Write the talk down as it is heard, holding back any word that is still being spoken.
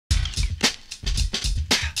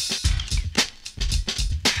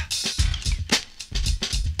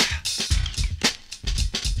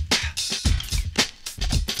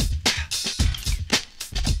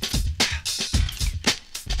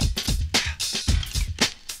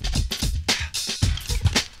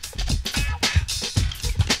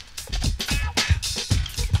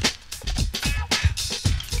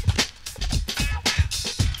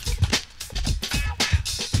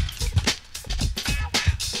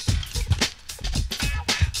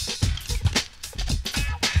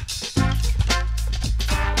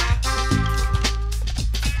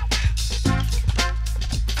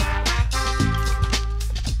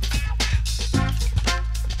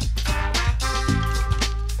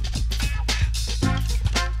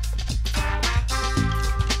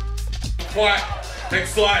quite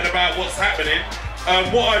excited about what's happening.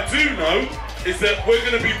 What I do know is that we're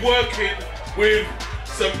going to be working with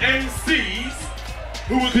some MCs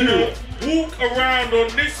who are going to walk around on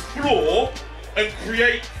this floor and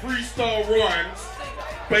create freestyle rhymes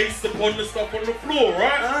based upon the stuff on the floor,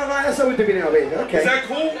 right? Right, that's what we're doing now, baby. Okay. Is that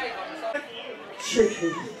cool?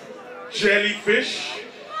 Chicken. Jellyfish,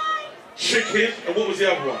 chicken, and what was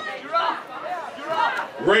the other one?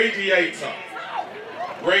 Radiator.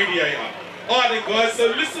 Radiator. Alright then guys, so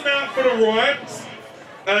listen out for the rhymes,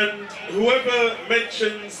 and whoever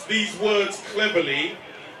mentions these words cleverly,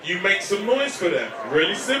 you make some noise for them.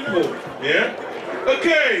 Really simple, yeah?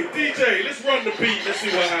 Okay, DJ, let's run the beat, let's see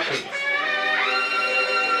what happens.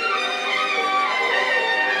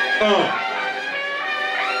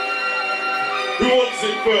 Who wants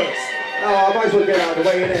it first? Oh, I might as well get out of the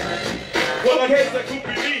way, innit? Well, I guess that could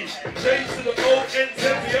be me. Change to the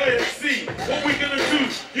O-N-Z-I-N-C. What we gonna do?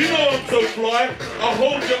 You know I'm so fly. I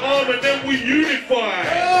hold your arm and then we unify.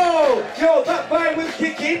 Oh, yo, that vibe was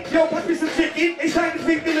kicking. Yo, pass me some chicken. It's time to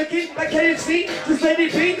think me looking like KFC. Just let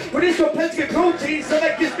it be. But it's got plenty of protein, so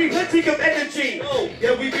that gives me plenty of energy. Oh,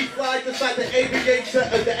 yeah, we be fly just like the aviator,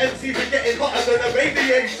 and the MCs are getting hotter than a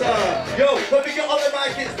radiator. Yo, when we get on the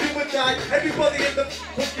mic, it's do or die. Everybody in the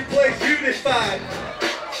fucking place unified.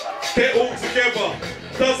 Get all together.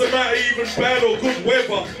 Doesn't matter even bad or good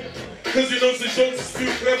weather. Cause you know St. John's is too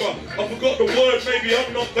clever. I forgot the word, maybe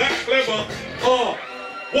I'm not that clever.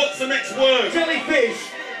 What's the next word? Jellyfish.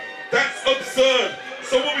 That's absurd.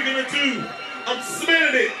 So what we gonna do? I'm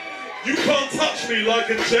smelling it. You can't touch me like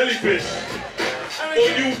a jellyfish. Or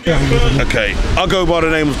you get burned. Okay, I go by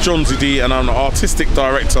the name of John D and I'm the artistic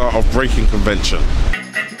director of Breakin Convention.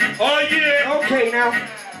 Oh yeah! Okay now.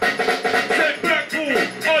 Say Blackpool,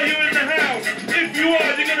 are you in the house? If you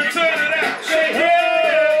are, you're gonna turn it out. Say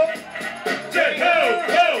ho! Say ho,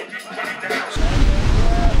 ho!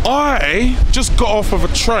 I just got off of a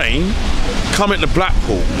train coming to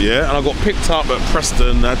Blackpool, yeah, and I got picked up at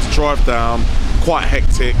Preston. I had to drive down, quite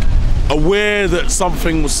hectic, aware that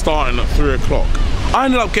something was starting at 3 o'clock. I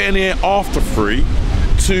ended up getting here after 3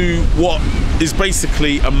 to what is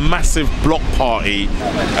basically a massive block party,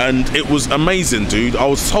 and it was amazing, dude. I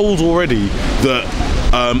was told already that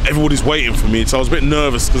everybody's waiting for me, so I was a bit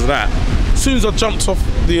nervous because of that. As soon as I jumped off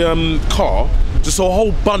the car, just saw a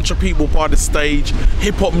whole bunch of people by the stage,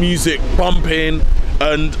 hip-hop music bumping,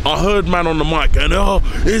 and I heard man on the mic going, oh,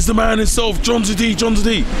 here's the man himself, John D, John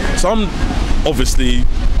D. So I'm obviously,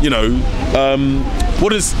 you know,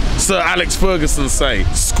 what does Sir Alex Ferguson say?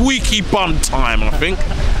 Squeaky bum time, I think.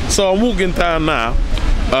 So I'm walking down now,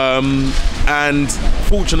 and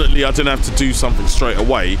fortunately I didn't have to do something straight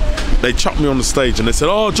away. They chucked me on the stage and they said,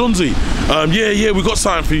 oh, Johnsy, yeah, we got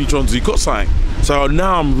something for you, Johnsy, got something. So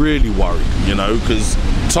now I'm really worried, you know, because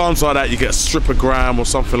times like that you get a strippogram or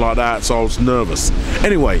something like that, so I was nervous.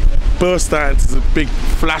 Anyway, burst out into the big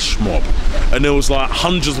flash mob, and there was like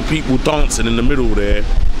hundreds of people dancing in the middle there,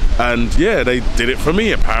 and yeah, they did it for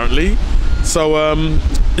me apparently. So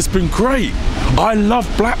it's been great. I love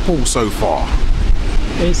Blackpool so far.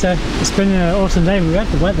 It's been an awesome day. We had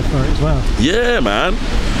the weather for it as well. Yeah, man.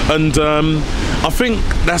 And I think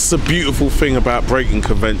that's the beautiful thing about Breakin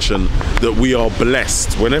Convention, that we are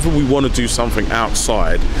blessed. Whenever we want to do something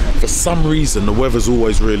outside, for some reason the weather's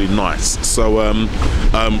always really nice. So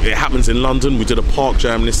it happens in London. We did a park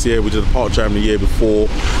jam this year, we did a park jam the year before.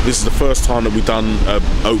 This is the first time that we've done an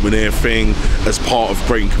open air thing as part of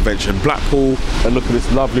Breakin Convention in Blackpool. And look at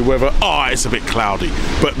this lovely weather. It's a bit cloudy,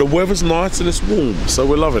 but the weather's nice and it's warm, so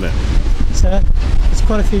we're loving it. So there's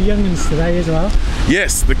quite a few young'uns today as well.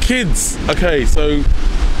 Yes, the kids. Okay,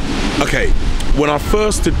 when I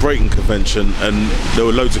first did Breakin Convention and there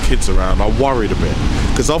were loads of kids around, I worried a bit,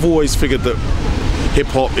 because I've always figured that hip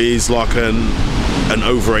hop is like an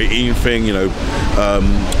over 18 thing, you know.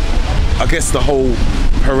 I guess the whole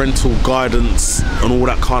parental guidance and all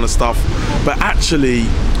that kind of stuff, but actually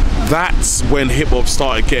that's when hip hop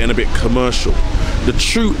started getting a bit commercial. The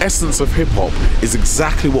true essence of hip hop is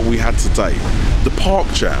exactly what we had today. The park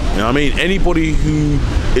jam, you know what I mean? Anybody who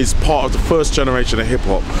is part of the first generation of hip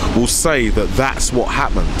hop will say that that's what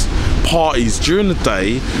happened. Parties during the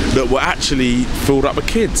day that were actually filled up with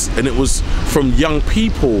kids, and it was from young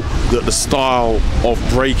people that the style of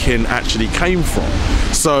breaking actually came from.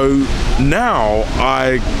 So now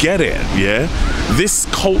I get it, yeah? This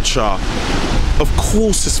culture, of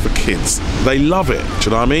course it's for kids. They love it, do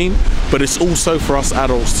you know what I mean? But it's also for us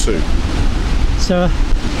adults too. So,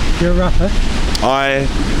 you're a rapper? I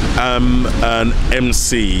am an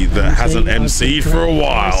MC that hasn't MC'd for a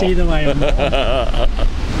while. I see the way.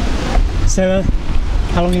 So,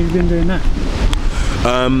 how long have you been doing that?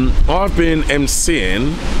 I've been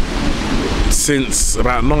MCing since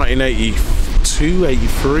about 1982,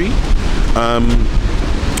 83.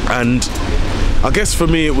 And I guess for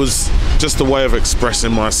me it was just a way of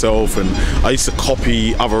expressing myself, and I used to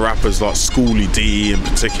copy other rappers like Schoolie D in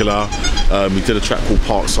particular. He did a track called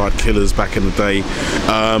Parkside Killers back in the day,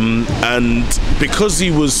 and because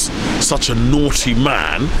he was such a naughty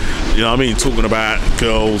man, you know what I mean, talking about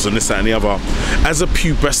girls and this, that and the other, as a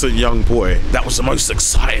pubescent young boy, that was the most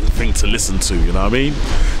exciting thing to listen to, you know what I mean?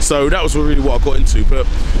 So that was really what I got into. But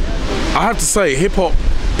I have to say, hip-hop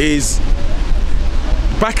is,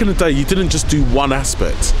 back in the day, you didn't just do one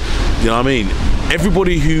aspect, you know what I mean?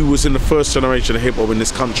 Everybody who was in the first generation of hip-hop in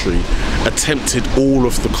this country attempted all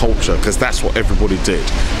of the culture, because that's what everybody did.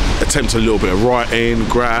 Attempted a little bit of writing,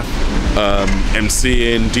 graph,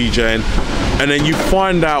 MCing, DJing, and then you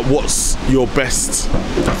find out what's your best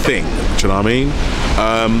thing, do you know what I mean?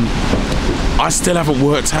 I still haven't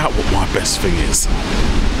worked out what my best thing is.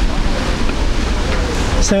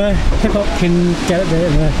 So hip-hop can get a bit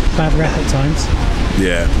of a bad rep at times.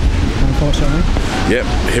 Yeah. Unfortunately. Yep,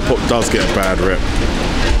 hip-hop does get a bad rep.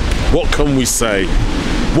 What can we say?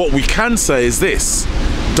 What we can say is this: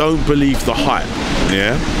 don't believe the hype,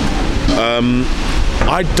 yeah?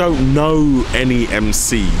 I don't know any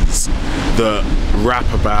MCs that rap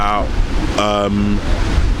about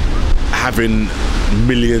having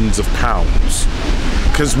millions of pounds,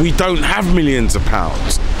 because we don't have millions of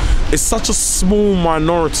pounds. It's such a small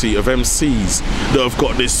minority of MCs that have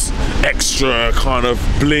got this extra kind of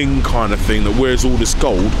bling kind of thing that wears all this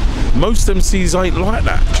gold. Most MCs ain't like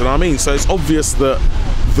that, do you know what I mean? So it's obvious that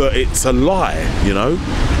it's a lie, you know?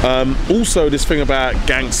 Also, this thing about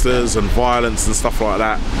gangsters and violence and stuff like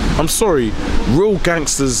that, I'm sorry, real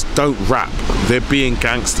gangsters don't rap, they're being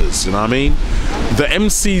gangsters, you know what I mean? The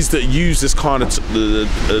MCs that use this kind of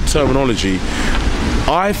terminology,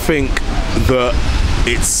 I think that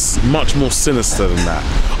it's much more sinister than that.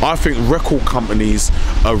 I think record companies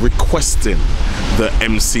are requesting that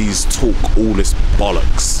MCs talk all this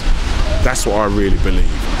bollocks. That's what I really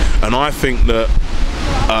believe. And I think that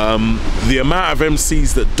the amount of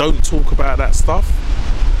MCs that don't talk about that stuff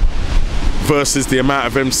versus the amount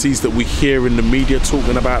of MCs that we hear in the media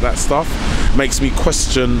talking about that stuff makes me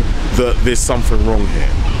question that there's something wrong here.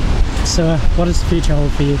 So what does the future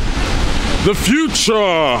hold for you? The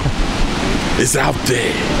future is out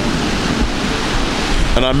there,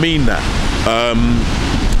 and I mean that.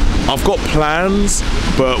 I've got plans,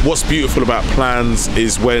 but what's beautiful about plans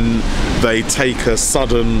is when they take a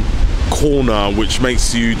sudden corner which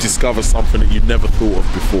makes you discover something that you'd never thought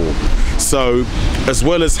of before. So as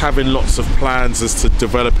well as having lots of plans as to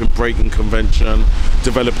developing Breakin Convention,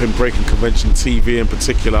 developing Breakin Convention TV in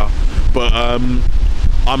particular, but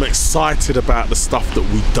I'm excited about the stuff that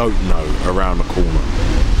we don't know around the corner.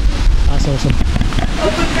 That's awesome.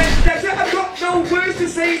 I've got no words to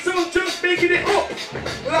say, so I'm just making it up.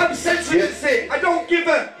 Well, I'm censoring to say, I don't give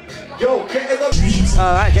a... Yo, get it up.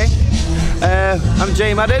 Alright, okay. I'm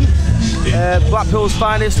Jay Madden, Blackpool's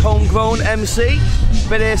finest homegrown MC.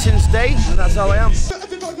 Been here since day, and that's how I am.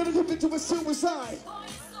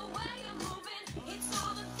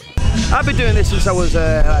 I've been doing this since I was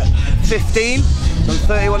 15, so I'm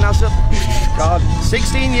 31 now, so God,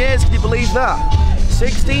 16 years, can you believe that?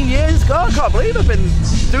 16 years? God, I can't believe I've been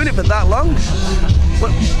doing it for that long.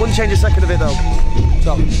 Wouldn't change a second of it though.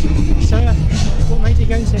 So what made you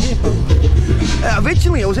go into hip-hop?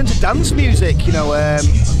 Originally I was into dance music, you know,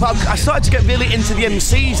 but I started to get really into the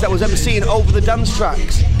MCs that was MCing over the dance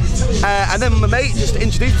tracks. And then my mate just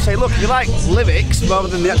introduced me to say, look, if you like lyrics rather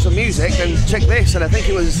than the actual music, then check this. And I think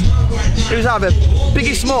it was either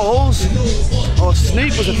Biggie Smalls or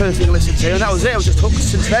Snoop was the first thing I listened to, and that was it. I was just hooked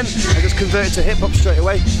since then. I just converted to hip-hop straight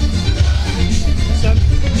away. So,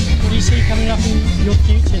 what do you see coming up in your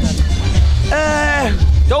future then?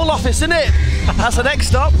 Dole office, innit? That's the next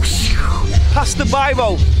stop. Past the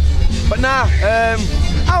biro. But nah, I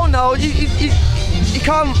don't know. You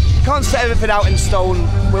can't set everything out in stone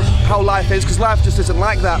with how life is, because life just isn't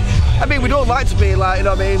like that. I mean, we don't like to be like, you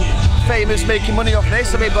know what I mean, famous, making money off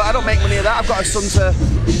this. I mean, but I don't make money of that. I've got a son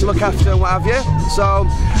to look after and what have you. So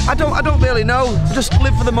I don't really know. Just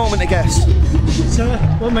live for the moment, I guess. So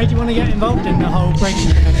what made you want to get involved in the whole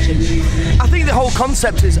Breakin Convention? I think the whole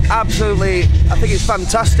concept is absolutely, I think it's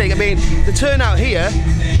fantastic. I mean, the turnout here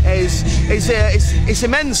is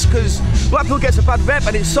immense, because Blackpool gets a bad rep,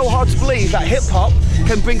 and it's so hard to believe that hip hop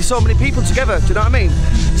can bring so many people together. Do you know what I mean?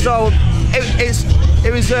 So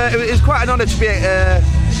it was quite an honour to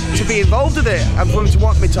be involved with it, and for him to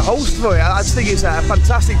want me to host for it. I just think it's a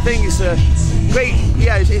fantastic thing. It's a great,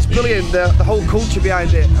 yeah, it's brilliant. The whole culture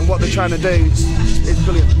behind it and what they're trying to do, it's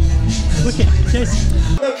brilliant. Wicked, cheers.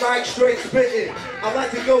 The mic straight spitting. I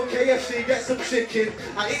like to go KFC, get some chicken.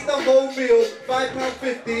 I eat the whole meal,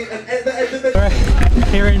 £5.50, and at the end of the We're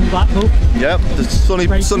here in Blackpool. Yep, the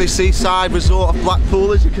sunny seaside resort of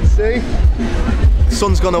Blackpool, as you can see. The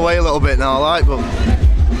sun's gone away a little bit now, like, but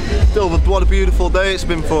still, what a beautiful day it's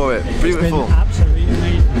been for it. Beautiful. It's been absolutely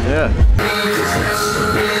amazing. Yeah.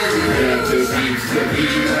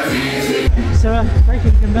 So,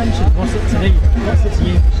 Breakin Convention, what's it to you? What's it to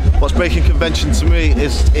you? What's Breakin Convention to me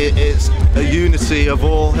is it's a unity of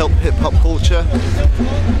all hip hop culture,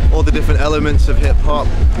 all the different elements of hip hop.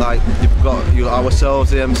 Like you've got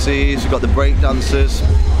ourselves, the MCs, you've got the break dancers,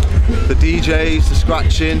 the DJs, the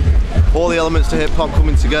scratching, all the elements to hip hop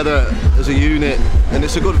coming together as a unit, and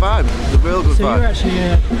it's a good vibe. It's a real good vibe. So you're actually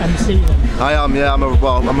an MC then? I am, yeah. I'm a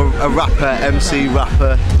rapper, MC,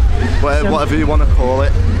 rapper, whatever you want to call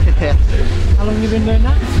it. How long have you been doing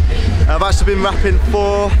that? I've actually been rapping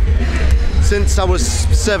since I was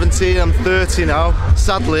 17. I'm 30 now.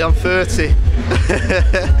 Sadly, I'm 30.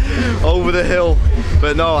 Over the hill.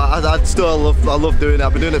 But no, I still love doing it.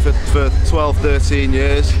 I've been doing it for 12, 13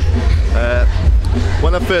 years.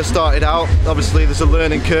 When I first started out, obviously there's a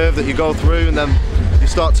learning curve that you go through, and then you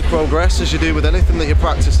start to progress as you do with anything that you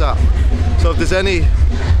practice at. So if there's any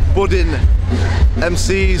budding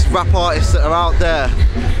MCs, rap artists that are out there,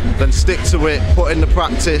 then stick to it, put in the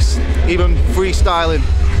practice, even freestyling.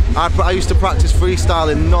 I used to practice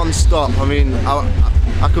freestyling non-stop. I mean, I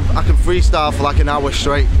can freestyle for like an hour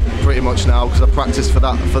straight pretty much now because I practice for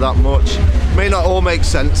that much. May not all make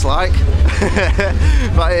sense, like,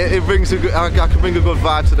 but it brings I can bring a good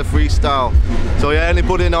vibe to the freestyle. So yeah, any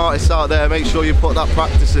budding artists out there, make sure you put that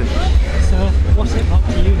practice in. So what's hip hop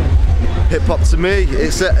to you then? Hip hop to me,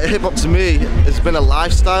 hip hop to me has been a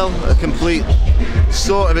lifestyle, a complete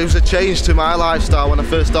sort of. It was a change to my lifestyle when I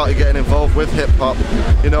first started getting involved with hip hop.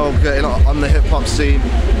 You know, getting on the hip hop scene.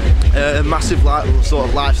 A massive sort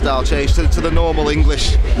of lifestyle change to the normal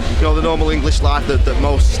English, you know, the normal English life that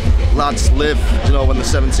most lads live, you know, when they're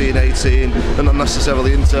 17, 18, they're not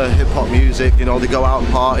necessarily into hip hop music, you know, they go out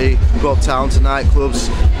and party, go uptown to nightclubs,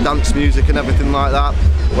 dance music and everything like that.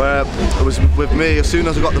 Where it was with me, as soon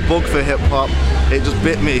as I got the bug for hip hop, it just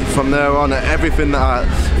bit me from there on. Everything that I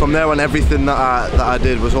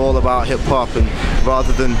did was all about hip hop, and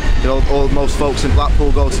rather than, you know, most folks in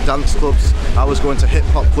Blackpool go to dance clubs, I was going to hip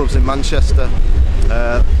hop clubs in Manchester,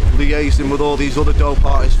 liaising with all these other dope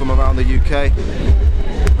artists from around the UK.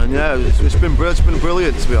 And yeah, it's been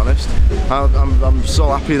brilliant, to be honest. I'm so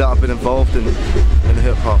happy that I've been involved in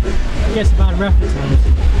hip hop. It gets a bad rep at times.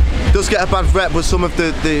 It does get a bad rep with some of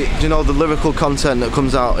the you know, the lyrical content that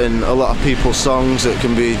comes out in a lot of people's songs. It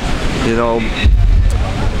can be, you know,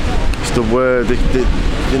 it's the word,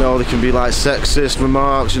 you know, they can be like sexist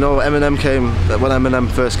remarks. You know, when Eminem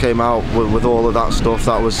first came out with all of that stuff,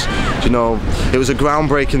 that was, you know, it was a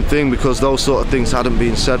groundbreaking thing because those sort of things hadn't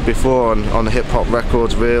been said before on hip hop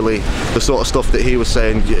records, really. The sort of stuff that he was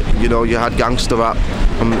saying, you know, you had gangster rap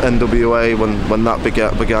from NWA when that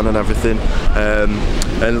began and everything.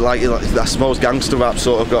 And like I suppose gangster rap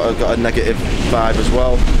sort of got a negative vibe as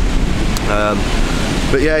well.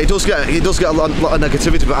 But yeah, it does get a lot of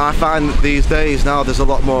negativity. But I find that these days now there's a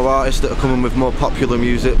lot more artists that are coming with more popular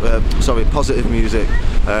music, positive music.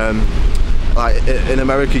 Like in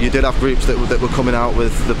America, you did have groups that were coming out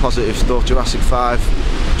with the positive stuff. Jurassic 5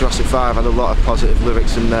 had a lot of positive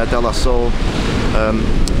lyrics in there. De La Soul.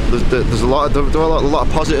 There's a lot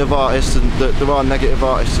of positive artists, and there are negative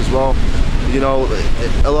artists as well. You know,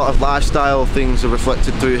 a lot of lifestyle things are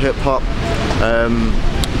reflected through hip hop.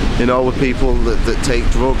 You know, with people that take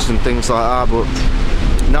drugs and things like that. But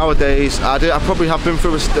nowadays, I probably have been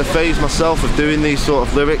through a phase myself of doing these sort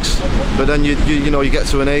of lyrics. But then you know, you get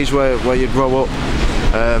to an age where you grow up,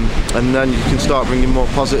 and then you can start bringing more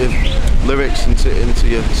positive lyrics into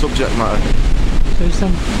your subject matter. There's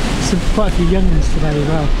quite a few young ones today as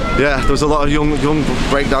well. Yeah, there was a lot of young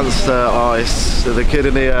breakdance artists. The kid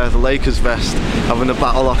in the Lakers vest having a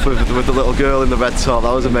battle off with the little girl in the red top.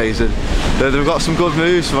 That was amazing. They've got some good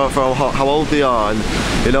moves for how old they are, and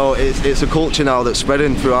you know, it's a culture now that's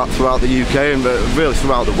spreading throughout the UK and really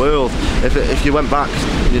throughout the world. If you went back,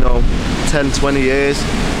 you know, 10, 20 years,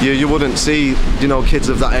 you wouldn't see, you know, kids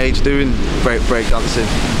of that age doing breakdancing.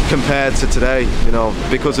 compared to today, you know,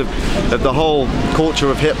 because of the whole culture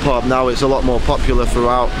of hip hop. Now it's a lot more popular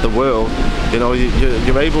throughout the world. You know,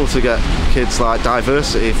 you're able to get kids like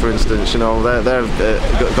Diversity, for instance. You know, they've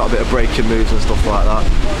got a bit of breaking moves and stuff like that.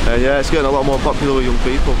 And yeah, it's getting a lot more popular with young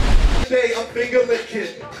people. Today I'm finger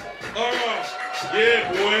licking. Alright,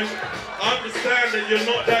 yeah, boy. I understand that you're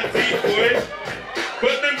not that deep, boy.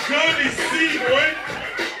 But them girlies see, boy.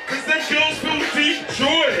 Cause them girls feel deep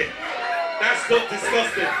joy. That's not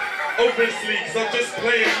disgusting. Obviously, cause I'm just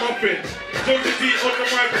playing muffin. Georgia D on the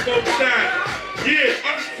microphone stand. Yeah,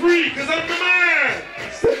 I'm free cause I'm the man.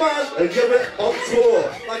 It's the man and you're on tour.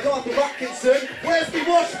 Like Arthur Atkinson, where's the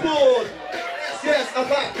washboard? Yes, I'm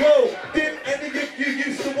back, go. Did any of you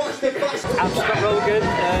used to watch the fast? I'm Scott Rogan,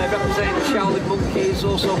 representing the Shaolin Monkeys,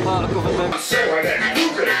 also part of government. So I got you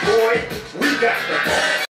ready, boy. We got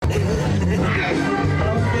the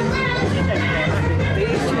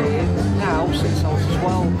DJing now since I was 12,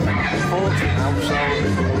 40 now, so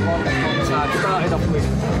a long time. Started off with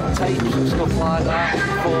tapes and stuff like that,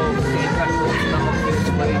 before getting records and that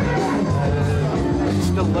obviously.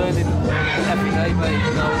 Still learning every day, mate,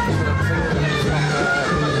 you know, everything I'm thinking.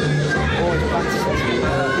 Always practicing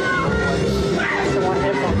So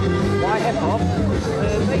why hip hop?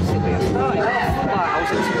 Basically, I started off, like, I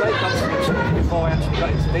was into breakdancing before I actually got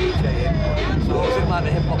into DJing. So I was in like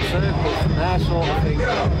the hip hop circle from there sort of thing.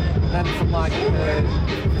 And then from like going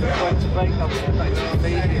to breakdancing, got into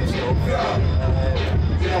graffiti and stuff.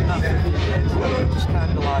 From that 15 years, I just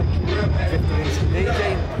kind of like drifted into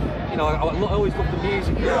DJing. You know, I always loved the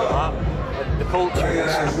music and all that. The culture is,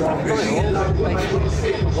 I've done it all, basically. I love it.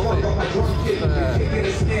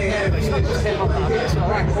 It's not just hip hop that I like, I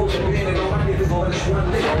like all sorts of even a bit of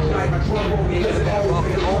rock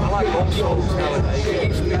and roll. I like all sorts nowadays. It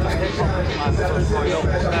used to be just hip hop when I was growing up,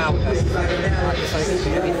 but nowadays, like I say, it's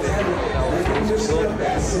anything, you know, it's good.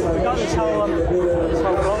 We got this whole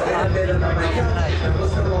rock band today. So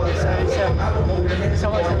what's the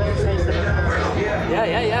lyrics these days?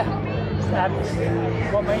 Yeah.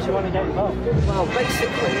 What made you want to get involved? Well,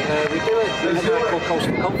 basically, we do a night called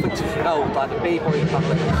Coastal Conference, if you know, like the B-boy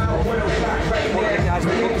family and stuff. One of the guys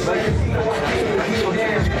that booked the Breakin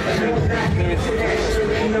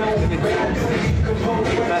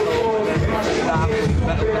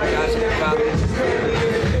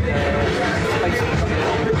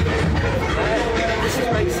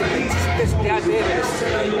the idea of this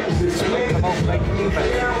is to promote making new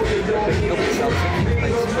better, picking up yourself,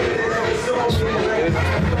 basically. That's what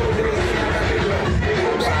we're doing.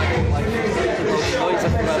 Outside, like, promote noise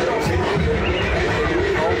everywhere.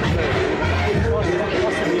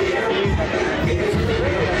 What's the music for you?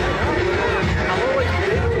 I'm always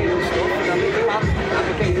DJing and stuff, and I'm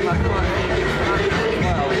advocating my client as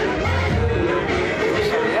well.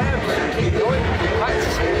 So yeah, I'm just keep going, keep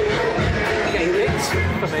practicing. Getting gigs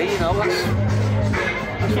for me, you know,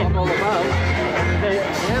 that's what I'm all about.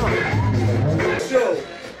 Yeah, man. Show.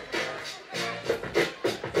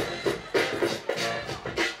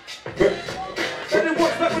 And then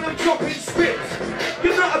what's that when I'm dropping spits?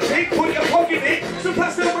 You're not a pig, put your hog in it. So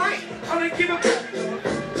pass the mic, I don't give a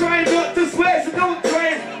try not to swear, so don't try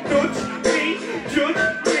and nudge me, judge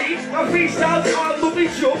me. My freestyles are lovely,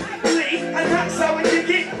 jubbly, and that's how I dig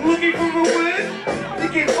it. Looking for a word,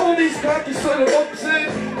 thinking all these crackies sort of absurd.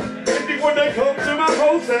 Anyone that comes to my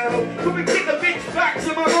hotel, come and get the bitch back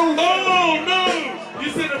to my hotel. Oh no! You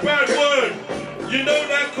said a bad word. You know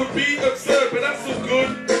that could be absurd, but that's all good.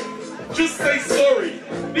 Just say sorry.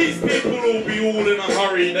 These people will be all in a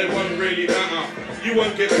hurry. They won't really matter. You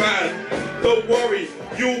won't get bad. Don't worry.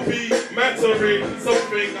 You'll be mattering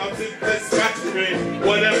something until they're spattering.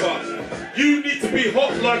 Whatever. You need to be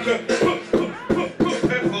hot like a pepper.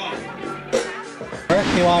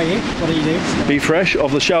 Who are you? What do you do? Be Fresh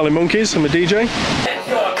of the Shaolin Monkeys. I'm a DJ.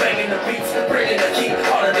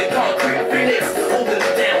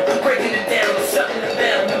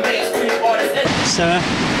 So,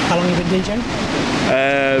 how long have you been DJing?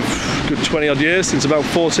 Good 20 odd years, since about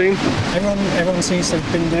 14. Everyone seems to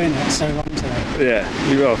have been doing it so long today.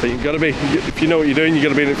 Yeah, I think you've got to be. If you know what you're doing, you've got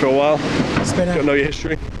to be in it for a while. It's been You've got to know your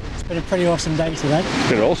history. It's been a pretty awesome day today. It's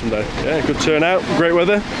been an awesome day. Yeah, good turnout, great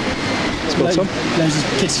weather. Loads of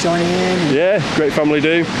kids joining in. Yeah, great family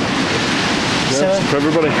do. So, Yeah, for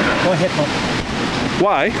everybody. Why hip hop?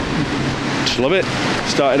 Why? Just love it.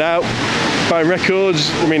 Started out buying records.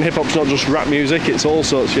 I mean, hip hop's not just rap music, it's all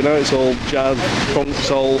sorts, you know, it's all jazz, funk,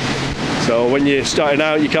 soul. So when you're starting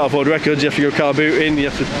out, you can't afford records, you have to go car booting, you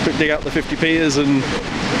have to dig out the 50p's, and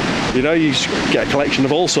you know, you get a collection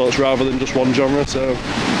of all sorts rather than just one genre. So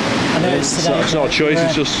And noticed today. It's not a choice.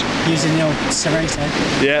 It's just using the old serrato.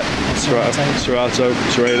 yeah, serrato,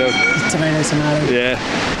 serrano. Tomato.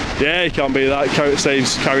 Yeah, you can't beat that.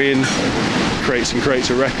 Saves carrying crates and crates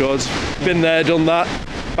of records. Been there, done that.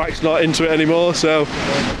 Back's not into it anymore, so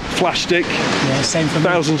flash stick. Yeah, same for me.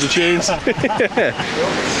 Thousands of tunes.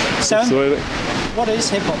 So, what is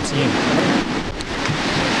hip hop to you?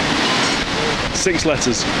 6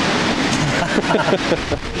 letters.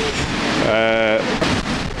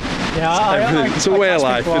 It's a way of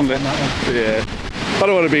life, isn't it? Yeah. I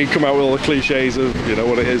don't want to come out with all the cliches of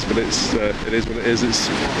what it is, but it is what it is. It's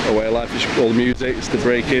a way of life. It's all the music. It's the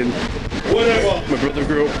breaking. Whatever. My brother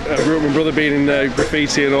grew up. My brother being in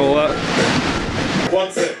graffiti and all that.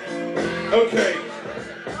 One sec. Okay.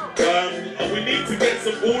 We need to get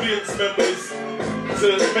some audience members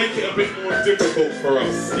to make it a bit more difficult for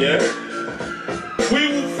us. Yeah. We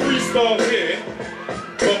will freestyle here,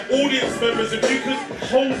 but audience members, if you could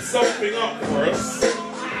hold something up for us,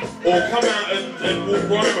 or come out and we'll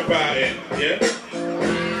rhyme about it, yeah?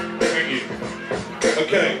 Thank you.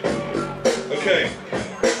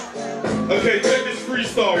 Okay, check this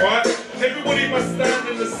freestyle, right? Everybody must stand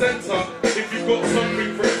in the centre if you've got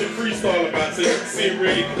something for us to freestyle about, so you can see it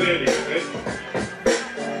really clearly, okay?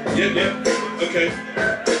 Yeah, okay.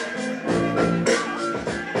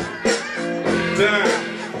 Damn,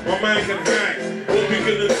 my man can hang. What we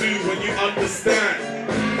gonna do when you understand?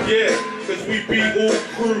 Yeah, cause we be all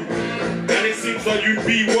crew, and it seems like you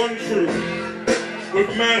be one crew with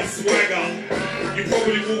mad swagger. You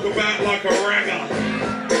probably walk about like a ragger.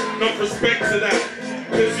 Enough respect to that,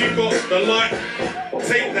 cause you got the light.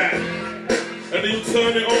 Take that, and then you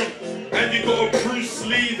turn it on, and you got a Bruce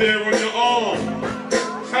Lee there on your arm.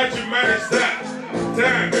 How'd you manage that?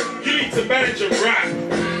 Damn, you need to manage a rap.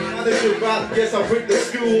 Manage a rap, yes, I bring the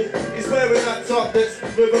school. He's wearing that top that's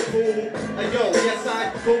Liverpool. And yo, yes,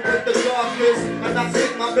 I come with the darkest, and I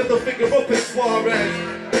stick my middle finger up in Suarez.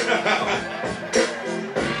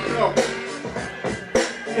 Yo,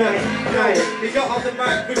 he got on the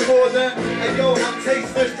mic recorder, and yo, I'm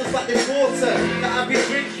tasteless just like this water that I be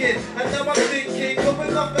drinking. And now I'm thinking,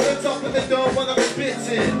 coming off at the top of the dome when I'm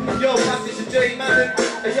spitting. Yo, passage to J Madden,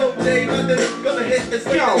 and yo, J Madden, gonna hit this.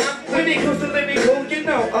 Yo, when it comes to lyrical, you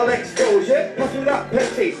know I'll expose you. Pass me that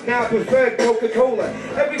Pepsi, now I prefer Coca-Cola.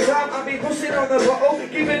 Every time I be pushing on the bottle,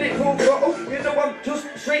 giving it full throttle. You know I'm just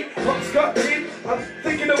straight hopscotching. I'm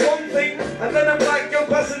thinking of one thing, and then I'm like, yo,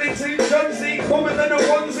 passing it to John Z, coming then a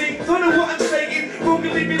onesie. Don't know what I'm saying,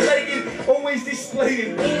 wrongly relating, always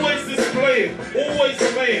displaying. Always displaying, always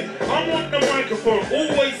playing. I'm on the microphone,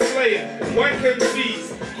 always slaying. White MCs,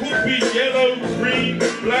 could be yellow, green,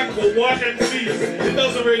 black or white MCs. It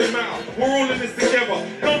doesn't really matter, we're all in this together.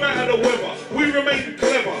 No matter the weather, we remain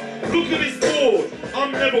clever. Look at this board,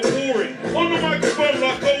 I'm never boring. On the microphone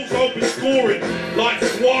like goals I'll be scoring. Like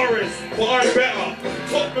Suarez, but I'm better.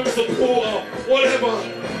 Tottenham supporter, whatever.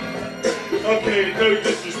 Okay, no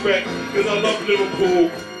disrespect, because I love Liverpool.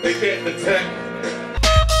 They get the tech.